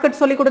உங்களுக்கு ஷார்ட்கட்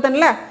சொல்லி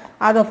கொடுத்தேன்ல,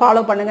 அதை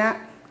ஃபாலோ பண்ணுங்க.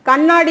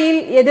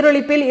 கண்ணாடியில்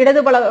எதிரொலிப்பில்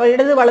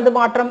இடது வலது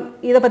மாற்றம்,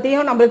 இதை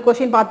பத்தியும் நம்மளுக்கு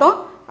கொஸ்டின் பார்த்தோம்.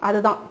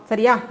 அதுதான்.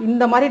 சரியா?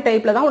 இந்த மாதிரி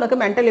டைப்ல தான் உனக்கு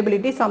மென்டல்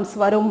எபிலிட்டி சம்ஸ்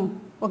வரும்.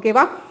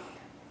 ஓகேவா?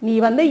 நீ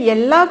வந்து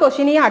எல்லா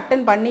கொஸ்டினையும்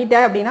அட்டன் பண்ணிட்ட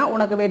அப்படின்னா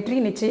உனக்கு வெற்றி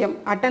நிச்சயம்.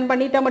 அட்டன்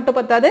பண்ணிட்ட மட்டும்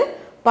பத்தாது,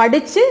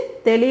 படிச்சு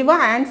தெளிவா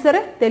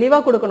ஆன்சரை தெளிவா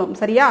கொடுக்கணும்.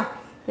 சரியா?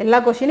 எல்லா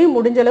கொஸ்டினையும்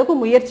முடிஞ்ச அளவுக்கு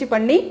முயற்சி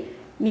பண்ணி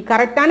நீ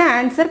கரெக்டான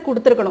ஆன்சர்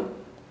கொடுத்துருக்கணும்.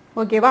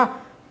 ஓகேவா?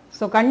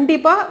 ஸோ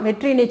கண்டிப்பா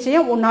வெற்றி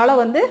நிச்சயம். உன்னால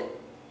வந்து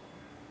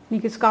நீ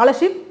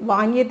ஸ்காலர்ஷிப்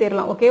வாங்கியே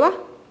தரலாம். ஓகேவா?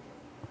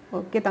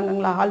 Okay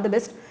தங்கங்களா, all the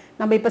best.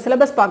 நம்ம இப்போ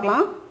சிலபஸ்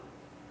பார்க்கலாம்.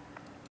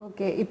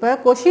 ஓகே, இப்போ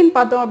கொஷின்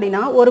பார்த்தோம்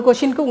அப்படின்னா ஒரு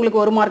கொஷினுக்கு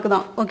உங்களுக்கு 1 மார்க்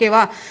தான்.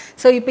 ஓகேவா?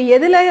 ஸோ இப்போ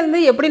எதுல இருந்து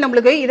எப்படி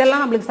நம்மளுக்கு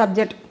இதெல்லாம் நம்மளுக்கு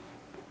சப்ஜெக்ட்.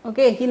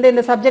 ஓகே,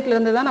 இந்த சப்ஜெக்ட்ல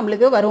இருந்து தான்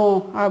நம்மளுக்கு வரும்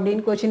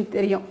அப்படின்னு கொஷின்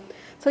தெரியும்.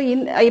 ஸோ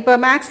இப்போ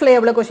மேக்ஸில்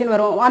எவ்வளோ கொஷின்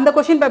வரும், அந்த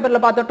கொஷின்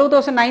பேப்பரில் பார்த்தோம்.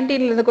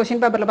 2019 இருந்த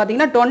கொஷின் பேப்பரில்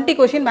பார்த்தீங்கன்னா 20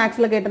 கொஷின்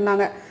மேக்ஸில்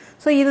கேட்டிருந்தாங்க.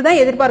 ஸோ இதுதான்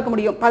எதிர்பார்க்க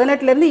முடியும்.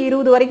 18லேருந்து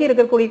 20 வரைக்கும்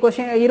இருக்கக்கூடிய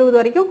கொஷின், 20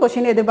 வரைக்கும்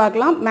கொஷின்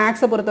எதிர்பார்க்கலாம்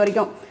மேக்ஸை பொறுத்த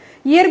வரைக்கும்.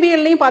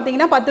 இயற்பியல்லையும்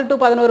பார்த்தீங்கன்னா 10 to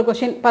 11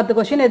 கொஷின், 10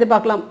 கொஷின்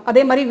எதிர்பார்க்கலாம்.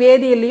 அதே மாதிரி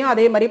வேதியியல்லையும்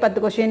அதே மாதிரி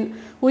 10 கொஷின்,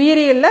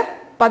 உயிரியல்ல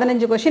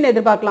 15 கொஷின்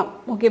எதிர்பார்க்கலாம்.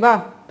 ஓகேவா?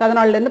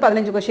 14லேருந்து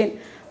 15 கொஷின்.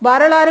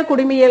 வரலாறு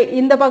குடிமியல்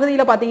இந்த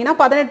பகுதியில் பார்த்தீங்கன்னா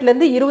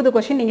 18லேருந்து 20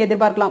 கொஷின் நீங்கள்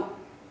எதிர்பார்க்கலாம்.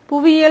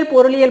 புவியியல்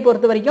பொருளியல்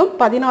பொறுத்த வரைக்கும்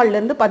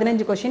 14லேருந்து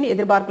 15 கொஷின்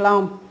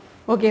எதிர்பார்க்கலாம்.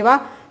 ஓகேவா?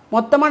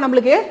 மொத்தமாக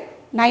நம்மளுக்கு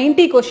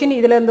 90 கொஷின்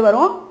இதுல இருந்து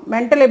வரும்.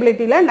 Mental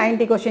எபிலிட்டியில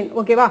 90 question.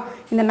 ஓகேவா?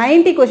 இந்த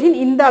 90 கொஷின்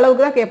இந்த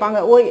அளவுக்கு தான் கேட்பாங்க.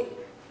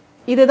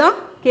 இதுதான்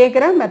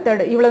கேட்குற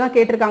மெத்தட். இவ்வளவுதான்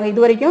கேட்டிருக்காங்க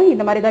இது வரைக்கும்,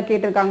 இந்த மாதிரி தான்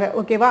கேட்டிருக்காங்க.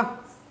 ஓகேவா?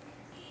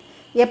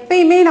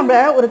 எப்பயுமே நம்ம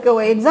ஒரு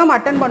எக்ஸாம்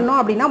அட்டன் பண்ணோம்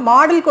அப்படின்னா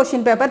மாடல்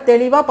கொஸ்டின் பேப்பர்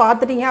தெளிவாக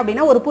பார்த்துட்டீங்க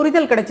அப்படின்னா ஒரு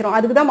புரிதல் கிடைச்சிரும்.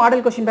 அதுக்கு தான்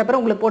மாடல் கொஸ்டின் பேப்பர்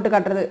உங்களுக்கு போட்டு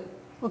காட்டுறது.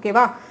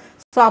 ஓகேவா?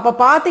 ஸோ அப்போ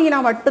பார்த்தீங்கன்னா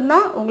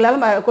மட்டும்தான்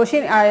உங்களால்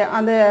கொஷின்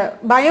அந்த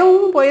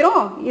பயமும்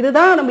போயிடும்.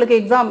 இதுதான் நம்மளுக்கு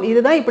எக்ஸாம்,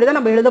 இதுதான் இப்படி தான்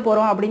நம்ம எழுத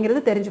போகிறோம்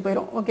அப்படிங்கிறது தெரிஞ்சு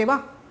போயிடும். ஓகேவா?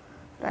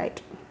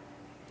 ரைட்.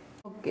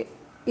 ஓகே,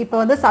 இப்போ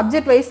வந்து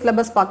சப்ஜெக்ட் வைஸ்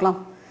சிலபஸ் பார்க்கலாம்.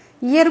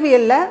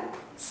 இயற்பியல்ல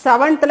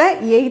 7th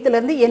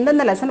 8th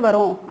எந்தெந்த லெசன்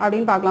வரும்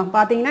அப்படின்னு பார்க்கலாம்.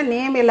 பார்த்தீங்கன்னா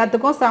நேம்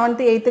எல்லாத்துக்கும்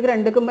 7th 8th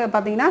ரெண்டுக்கும்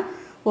பார்த்தீங்கன்னா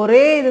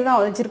ஒரே இதுதான்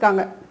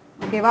வச்சிருக்காங்க.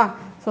 ஓகேவா?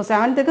 ஸோ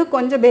 7th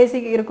கொஞ்சம்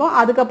பேசிக் இருக்கும்,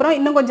 அதுக்கப்புறம்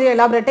இன்னும் கொஞ்சம்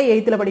எலாபரேட்டாக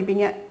 8th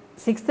படிப்பீங்க.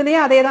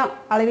 6thலேயும் அதே தான்,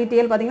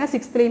 அளவீட்டியல் பார்த்தீங்கன்னா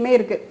 6thலேயுமே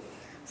இருக்கு.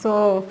 ஸோ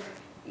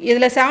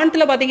இதில்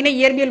 7th பார்த்தீங்கன்னா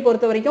இயற்பியல்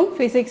பொறுத்த வரைக்கும்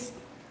ஃபிசிக்ஸ்.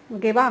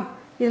 ஓகேவா?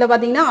 இதில்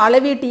பார்த்தீங்கன்னா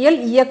அளவீட்டியல்,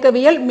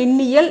 இயக்கவியல்,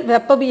 மின்னியல்,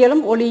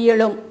 வெப்பவியலும்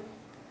ஒளியியலும்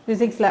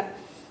ஃபிசிக்ஸில்.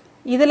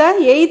 இதுல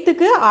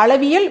 8th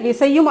அளவியல்,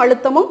 விசையும்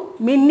அழுத்தமும்,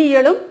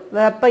 மின்னியலும்,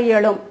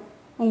 வெப்பவியலும்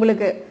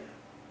உங்களுக்கு.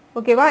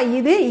 ஓகேவா?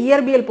 இது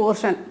இயற்பியல்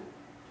போர்ஷன்.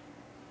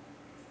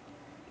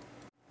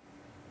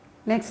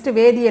 நெக்ஸ்ட்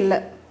வேதியியல்ல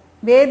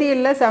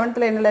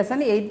 7th என்ன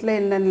லெசன், 8th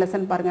என்ன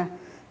லெசன் பாருங்க.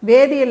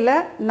 வேதியியல்ல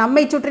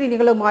நம்மை சுற்றி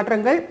நிகழும்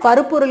மாற்றங்கள்,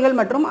 பருப்பொருள்கள்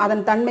மற்றும்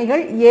அதன்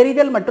தன்மைகள்,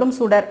 எரிதல் மற்றும்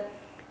சுடர்.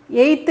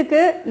 8th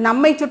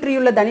நம்மை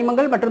சுற்றியுள்ள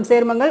தனிமங்கள் மற்றும்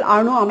சேர்மங்கள்,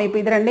 அணு அமைப்பு.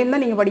 இது ரெண்டையும்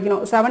தான் நீங்க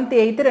படிக்கணும். 7th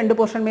 8th 2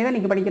 போர்ஷனுமே தான்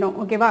நீங்க படிக்கணும்.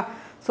 ஓகேவா?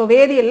 ஸோ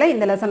வேதியியல்ல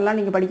இந்த லெசன்லாம்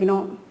நீங்க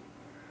படிக்கணும்.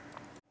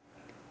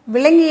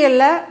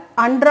 விலங்கியல்ல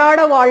அன்றாட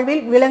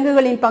வாழ்வில்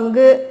விலங்குகளின்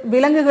பங்கு,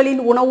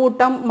 விலங்குகளின்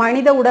உணவூட்டம்,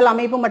 மனித உடல்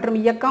அமைப்பு மற்றும்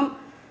இயக்கம்,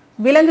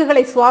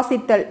 விலங்குகளை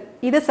சுவாசித்தல்,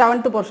 இது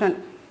 7th போர்ஷன்.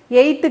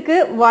 8th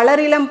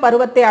வளரிளம்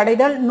பருவத்தை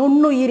அடைதல்,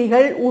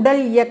 நுண்ணுயிரிகள்,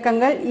 உடல்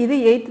இயக்கங்கள், இது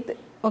 8th.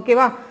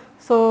 ஓகேவா?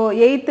 ஸோ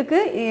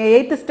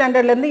 8th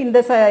ஸ்டாண்டர்ட்லேருந்து இந்த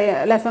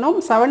லெசனும்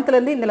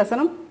 7th இந்த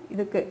லெசனும்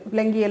இதுக்கு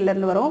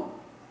விலங்கியல்லேருந்து வரும்.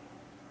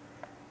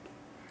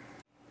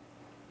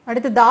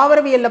 அடுத்து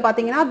தாவரவியல்ல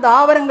பார்த்தீங்கன்னா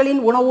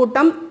தாவரங்களின்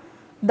உணவூட்டம்,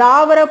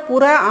 தாவர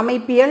புற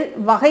அமைப்பியல்,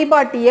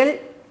 வகைப்பாட்டியல்,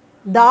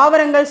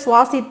 தாவரங்கள்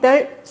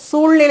சுவாசித்தல்,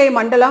 சூழ்நிலை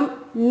மண்டலம்,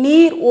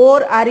 நீர்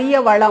ஓர்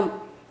அரிய வளம்,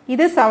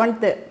 இது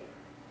 7th.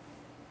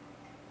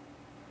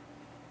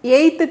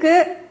 8th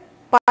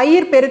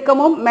பயிர்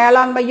பெருக்கமும்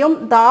மேலாண்மையும்,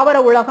 தாவர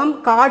உலகம்,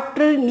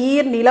 காற்று,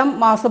 நீர், நிலம்,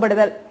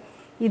 மாசுபடுதல்,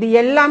 இது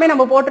எல்லாமே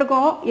நம்ம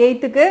போட்டிருக்கோம்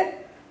 8th.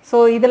 ஸோ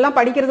இதெல்லாம்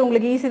படிக்கிறது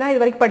உங்களுக்கு ஈஸி தான்,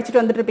 இது வரைக்கும் படிச்சுட்டு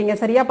வந்துட்டு இருப்பீங்க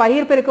சரியா.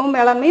 பயிர் பெருக்கவும்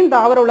மேலாண்மையும்,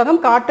 தாவர உலகம்,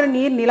 காற்று,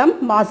 நீர், நிலம்,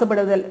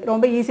 மாசுபடுதல்,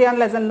 ரொம்ப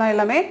ஈஸியான லெசன் தான்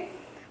எல்லாமே.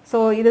 ஸோ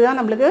இதுதான்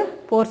நம்மளுக்கு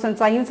போர்ஷன்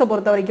சயின்ஸை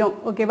பொறுத்த வரைக்கும்.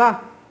 ஓகேவா.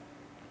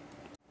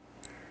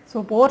 ஸோ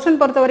போர்ஷன்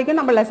பொறுத்த வரைக்கும்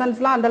நம்ம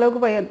லெசன்ஸ்லாம்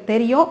அந்தளவுக்கு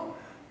தெரியும்.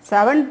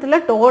 7th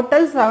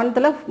டோட்டல் 7th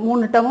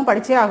 3 டேர்மும்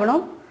படிச்சே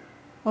ஆகணும்.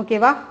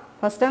 ஓகேவா.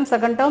 First term,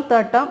 second term,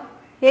 third term.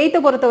 8th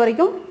பொறுத்த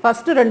வரைக்கும்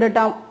first 2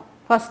 term,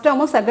 first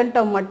டேர்மும் second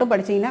term மட்டும்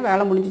படிச்சிங்கன்னா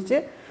வேலை முடிஞ்சிச்சு.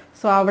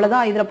 ஸோ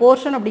அவ்வளோதான். இதில்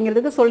போர்ஷன்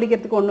அப்படிங்கிறதுக்கு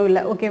சொல்லிக்கிறதுக்கு ஒன்றும்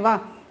இல்லை. ஓகேவா.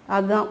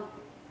 அதுதான்,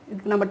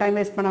 இதுக்கு நம்ம டைம்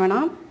வேஸ்ட் பண்ண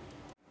வேணாம்.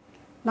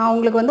 நான்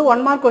உங்களுக்கு வந்து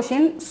 1 மார்க்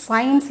கொஷின்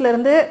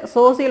சயின்ஸ்லேருந்து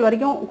சோசியல்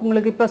வரைக்கும்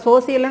உங்களுக்கு இப்போ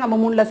சோசியலில் நம்ம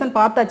 3 லெசன்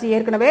பார்த்தாச்சு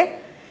ஏற்கனவே.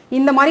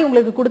 இந்த மாதிரி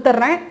உங்களுக்கு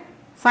கொடுத்துட்றேன்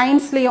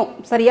சயின்ஸ்லேயும்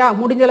சரியா.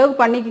 முடிஞ்ச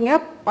அளவுக்கு பண்ணிக்கோங்க,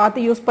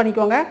 பார்த்து யூஸ்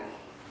பண்ணிக்கோங்க.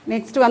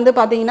 நெக்ஸ்ட் வந்து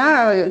பார்த்தீங்கன்னா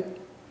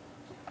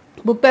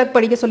புக் பேக்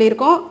படிக்க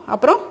சொல்லியிருக்கோம்.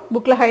 அப்புறம்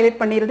புக்கில்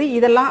ஹைலைட் பண்ணிடுது,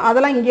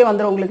 அதெல்லாம் இங்கே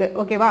வந்துடும் உங்களுக்கு.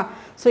 ஓகேவா.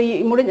 ஸோ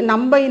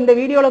நம்ம இந்த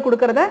வீடியோவில்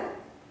கொடுக்குறத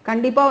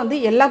கண்டிப்பாக வந்து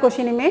எல்லா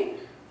கொஷினுமே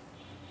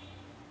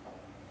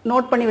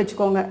நோட் பண்ணி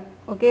வச்சுக்கோங்க.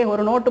 ஓகே,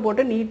 ஒரு நோட்டு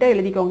போட்டு நீட்டாக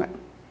எழுதிக்கோங்க.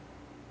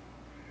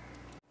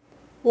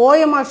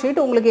 OMR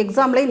ஷீட் உங்களுக்கு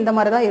எக்ஸாமில் இந்த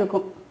மாதிரி தான்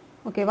இருக்கும்.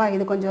 ஓகேவா.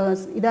 இது கொஞ்சம்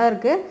இதாக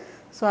இருக்குது.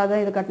 ஸோ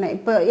அதான் இது கட்டினேன்.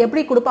 இப்போ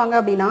எப்படி கொடுப்பாங்க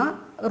அப்படின்னா,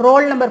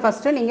 ரோல் நம்பர்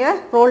ஃபஸ்ட்டு நீங்கள்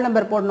ரோல்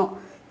நம்பர் போடணும்.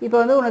 இப்போ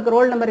வந்து உனக்கு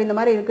ரோல் நம்பர் இந்த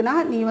மாதிரி இருக்குன்னா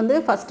நீ வந்து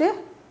ஃபஸ்ட்டு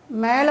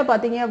மேலே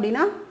பார்த்தீங்க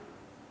அப்படின்னா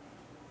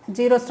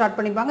 0 ஸ்டார்ட்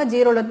பண்ணிப்பாங்க.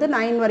 0லேருந்து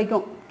 9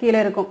 வரைக்கும்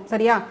கீழே இருக்கும்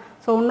சரியா.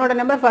 ஸோ உன்னோட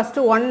நம்பர்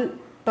ஃபஸ்ட்டு 1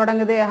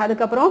 தொடங்குது,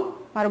 அதுக்கப்புறம்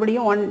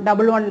மறுபடியும்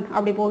 111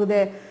 அப்படி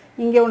போகுது.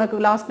 இங்கே உனக்கு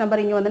லாஸ்ட்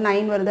நம்பர் இங்கே வந்து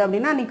 9 வருது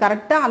அப்படின்னா நீ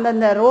கரெக்டாக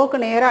அந்தந்த ரோக்கு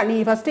நேராக நீ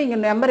ஃபஸ்ட்டு இங்கே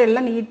நம்பர்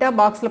எல்லாம் நீட்டாக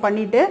பாக்ஸில்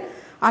பண்ணிவிட்டு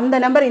அந்த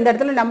நம்பர் இந்த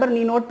இடத்துல நம்பர்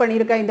நீ நோட்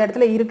பண்ணியிருக்க இந்த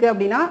இடத்துல இருக்குது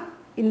அப்படின்னா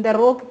இந்த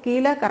ரோக்கு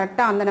கீழே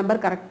கரெக்டாக அந்த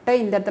நம்பர்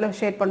கரெக்டாக இந்த இடத்துல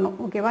ஷேட் பண்ணணும்.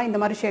 ஓகேவா. இந்த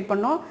மாதிரி ஷேட்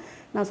பண்ணணும்.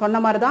 நான் சொன்ன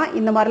மாதிரி தான்,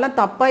 இந்த மாதிரிலாம்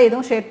தப்பாக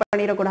எதுவும் ஷேட்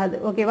பண்ணிடக்கூடாது.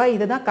 ஓகேவா.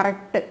 இதுதான்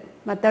கரெக்டு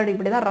மெத்தட்.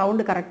 இப்படி தான்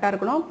ரவுண்டு கரெக்டாக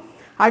இருக்கணும்.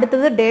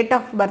 அடுத்தது டேட்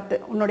ஆஃப் பர்த்,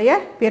 உன்னுடைய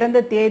பிறந்த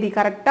தேதி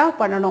கரெக்டாக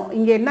பண்ணணும்.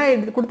 இங்கே என்ன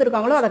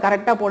கொடுத்துருக்காங்களோ அதை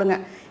கரெக்டாக போடுங்க.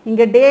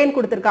 இங்கே டேன்னு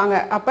கொடுத்துருக்காங்க,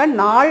 அப்போ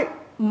நாள்,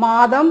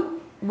 மாதம்,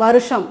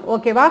 வருஷம்.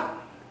 ஓகேவா.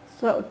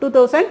 ஸோ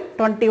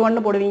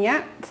 2021 போடுவீங்க.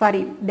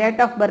 சாரி,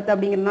 டேட் ஆஃப் பர்த்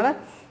அப்படிங்கிறதுனால.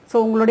 ஸோ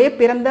உங்களுடைய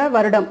பிறந்த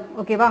வருடம்.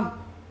 ஓகேவா.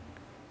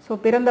 ஸோ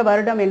பிறந்த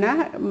வருடம் என்ன,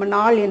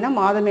 நாள் என்ன,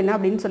 மாதம் என்ன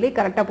அப்படின்னு சொல்லி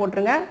கரெக்டாக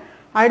போட்டுருங்க.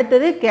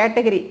 அடுத்தது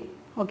கேட்டகரி.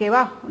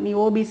 ஓகேவா. நீ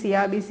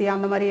ஓபிசியா பிசியா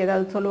அந்த மாதிரி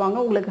ஏதாவது சொல்லுவாங்க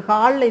உங்களுக்கு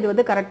ஹாலில், இது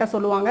வந்து கரெக்டாக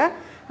சொல்லுவாங்க,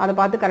 அதை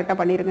பார்த்து கரெக்டாக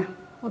பண்ணிடுங்க.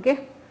 Okay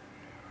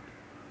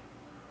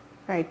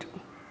right.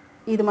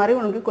 இது மாதிரி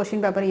உனக்கு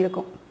கொஷின் பேப்பர்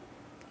இருக்கும்.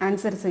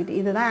 ஆன்சர் சீட்,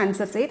 இதுதான்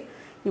ஆன்சர் சீட்.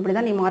 இப்படி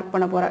தான் நீ மார்க்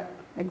பண்ண போகிற.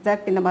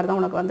 எக்ஸாக்ட் இந்த மாதிரி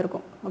தான் உனக்கு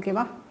வந்திருக்கும்.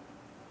 ஓகேவா.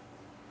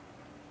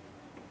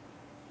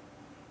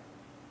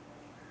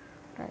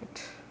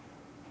 ரைட்.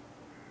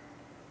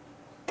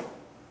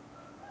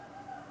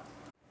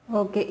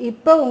 ஓகே,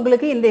 இப்போ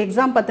உங்களுக்கு இந்த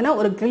எக்ஸாம் பற்றின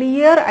ஒரு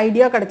கிளியர்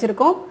ஐடியா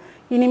கிடச்சிருக்கும்.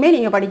 இனிமேல்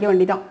நீங்கள் படிக்க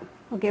வேண்டிதான்.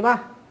 ஓகேவா.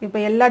 இப்போ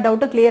எல்லா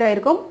டவுட்டும் கிளியர்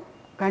ஆகிருக்கும்.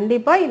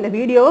 கண்டிப்பாக இந்த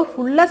வீடியோவை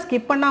ஃபுல்லாக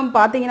ஸ்கிப் பண்ணாமல்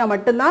பார்த்தீங்கன்னா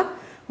மட்டும்தான்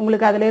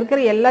உங்களுக்கு அதில் இருக்கிற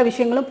எல்லா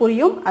விஷயங்களும்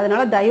புரியும்.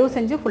 அதனால் தயவு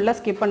செஞ்சு ஃபுல்லாக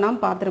ஸ்கிப்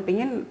பண்ணாமல்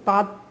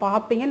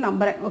பார்ப்பீங்கன்னு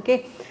நம்புகிறேன். ஓகே.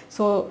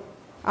 ஸோ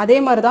அதே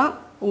மாதிரி தான்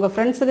உங்கள்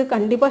ஃப்ரெண்ட்ஸுக்கு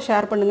கண்டிப்பாக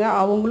ஷேர் பண்ணுங்கள்,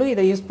 அவங்களும்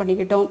இதை யூஸ்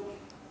பண்ணிக்கிட்டோம்.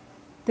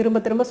 திரும்ப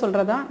திரும்ப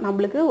சொல்கிறதா,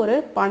 நம்மளுக்கு ஒரு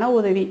பண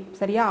உதவி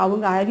சரியா.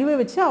 அவங்க அறிவை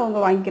வச்சு அவங்க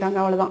வாங்கிக்கிறாங்க,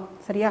 அவ்வளோதான்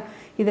சரியா.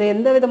 இதில்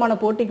எந்த விதமான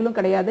போட்டிகளும்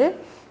கிடையாது.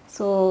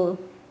 ஸோ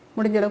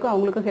முடிஞ்ச அளவுக்கு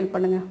அவங்களுக்கும் ஹெல்ப்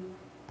பண்ணுங்கள்.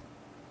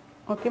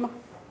 ஓகேம்மா.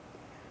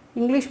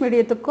 இங்கிலீஷ்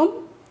மீடியத்துக்கும்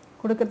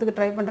கொடுக்கறதுக்கு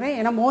ட்ரை பண்ணுறேன்.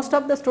 ஏன்னா most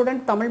of the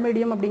student Tamil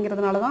medium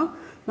அப்படிங்கிறதுனால தான்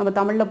நம்ம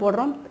தமிழில்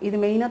போடுறோம். இது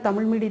மெயினாக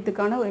தமிழ்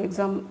மீடியத்துக்கான ஒரு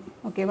எக்ஸாம்.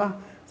 ஓகேவா.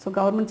 ஸோ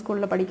கவர்மெண்ட்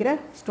ஸ்கூலில் படிக்கிற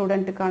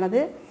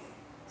ஸ்டூடெண்ட்டுக்கானது.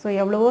 ஸோ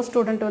எவ்வளவோ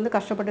ஸ்டூடெண்ட் வந்து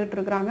கஷ்டப்பட்டுக்கிட்டு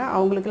இருக்கிறாங்க,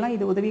 அவங்களுக்கெல்லாம்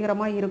இது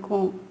உதவிகரமாக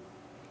இருக்கும்.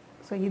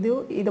 ஸோ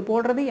இது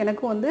போடுறது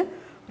எனக்கும் வந்து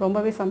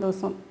ரொம்பவே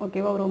சந்தோஷம்.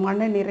 ஓகேவா. ஒரு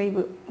மன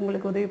நிறைவு,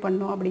 உங்களுக்கு உதவி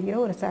பண்ணணும் அப்படிங்கிற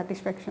ஒரு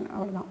சாட்டிஸ்ஃபேக்ஷன்,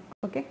 அவ்வளோதான்.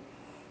 Okay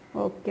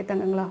okay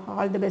தங்கங்களா.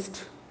 All the best.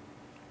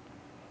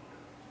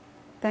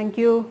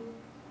 Thank you.